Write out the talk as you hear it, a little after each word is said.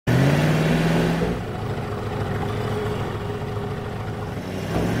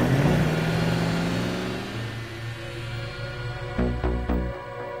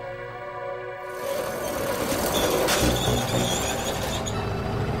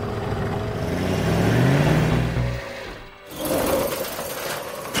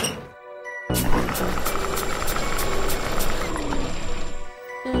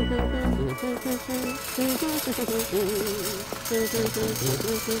caught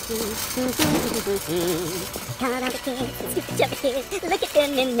all the kids, the super chubby kids, look at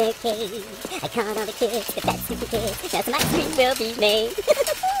them in their cage. I caught all the kids, the fat super kids, now some ice cream will be made.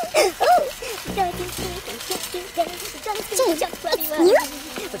 Oh, we're going to sleep and kiss today, we're going to sleep and jump while we run.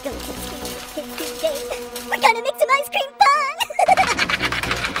 We're going to sleep and kiss today, we're gonna make some ice cream fun.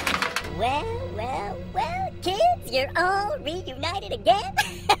 Well, kids, you're all reunited again.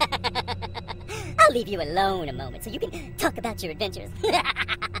 I'll leave you alone a moment so you can talk about your adventures.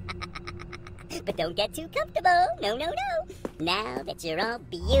 But don't get too comfortable, no. Now that you're all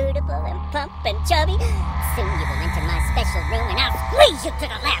beautiful and plump and chubby, soon you will enter my special room and I'll squeeze you to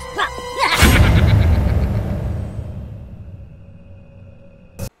the last drop.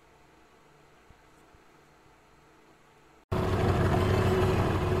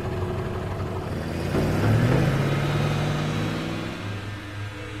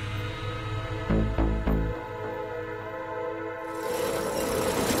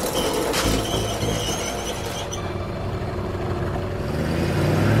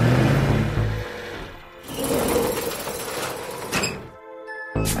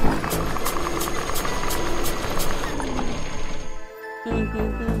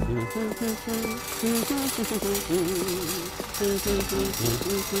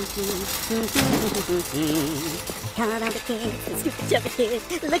 Caught all the kids, the super chubby kids,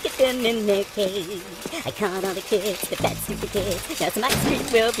 look at them in their cage. I caught all the kids, the fat super kids, now some ice cream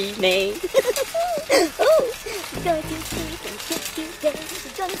will be made. Oh, we're going to sleep and kiss today,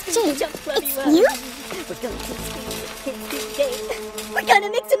 we're going to sleep and jump while we run. We're going to sleep and kiss today, we're gonna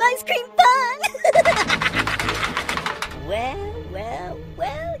make some ice cream fun.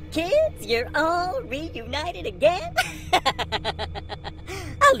 Well, kids, you're all reunited again.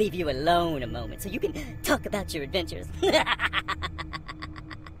 I'll leave you alone a moment so you can talk about your adventures.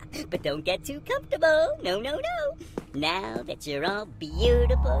 But don't get too comfortable, no. Now that you're all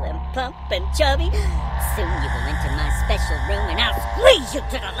beautiful and plump and chubby, soon you will enter my special room and I'll squeeze you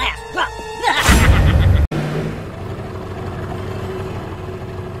to the last drop.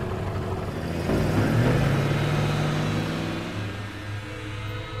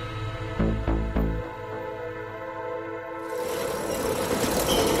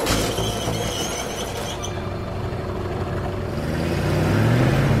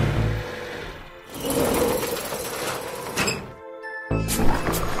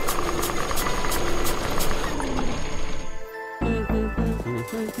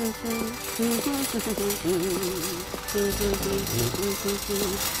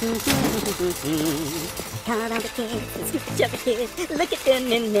 Caught all the kids, the super chubby kids, look at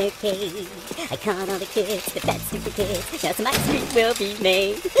them in their cage. I caught all the kids, the fat super kids, now some ice cream will be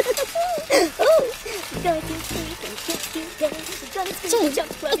made. Oh, we're going to sleep and kiss today, we're going to sleep and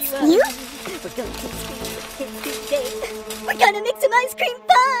jump while we run. We're going to sleep and kiss today, we're gonna make some ice cream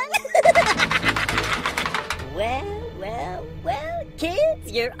fun. Well,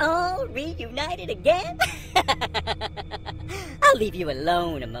 kids, you're all reunited again. I'll leave you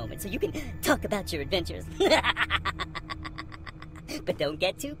alone a moment so you can talk about your adventures. But don't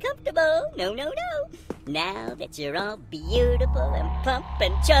get too comfortable, no. Now that you're all beautiful and plump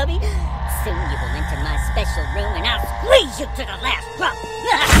and chubby, soon you will enter my special room and I'll squeeze you to the last drop.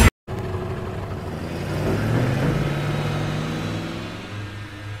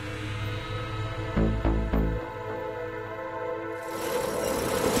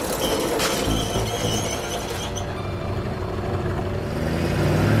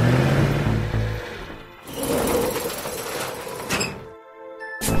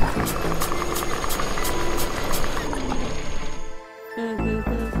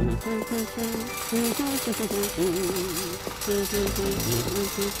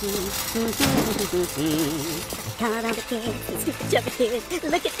 Caught all the kids, the super chubby kids,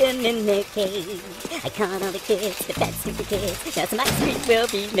 look at them in their cage. I caught all the kids, the fat super kids, now some ice cream will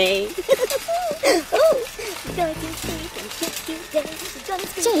be made. Oh, we're going to sleep and kiss today, we're going to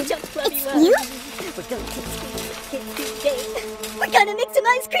sleep and jump while we run. We're going to sleep and kiss today, we're gonna make some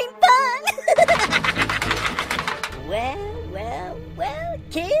ice cream fun. Well,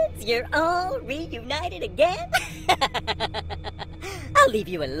 kids, you're all reunited again. I'll leave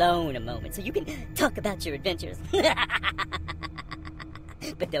you alone a moment so you can talk about your adventures.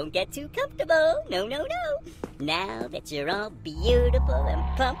 But don't get too comfortable, no. Now that you're all beautiful and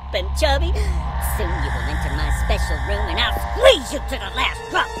plump and chubby, soon you will enter my special room and I'll squeeze you to the last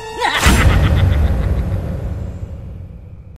drop.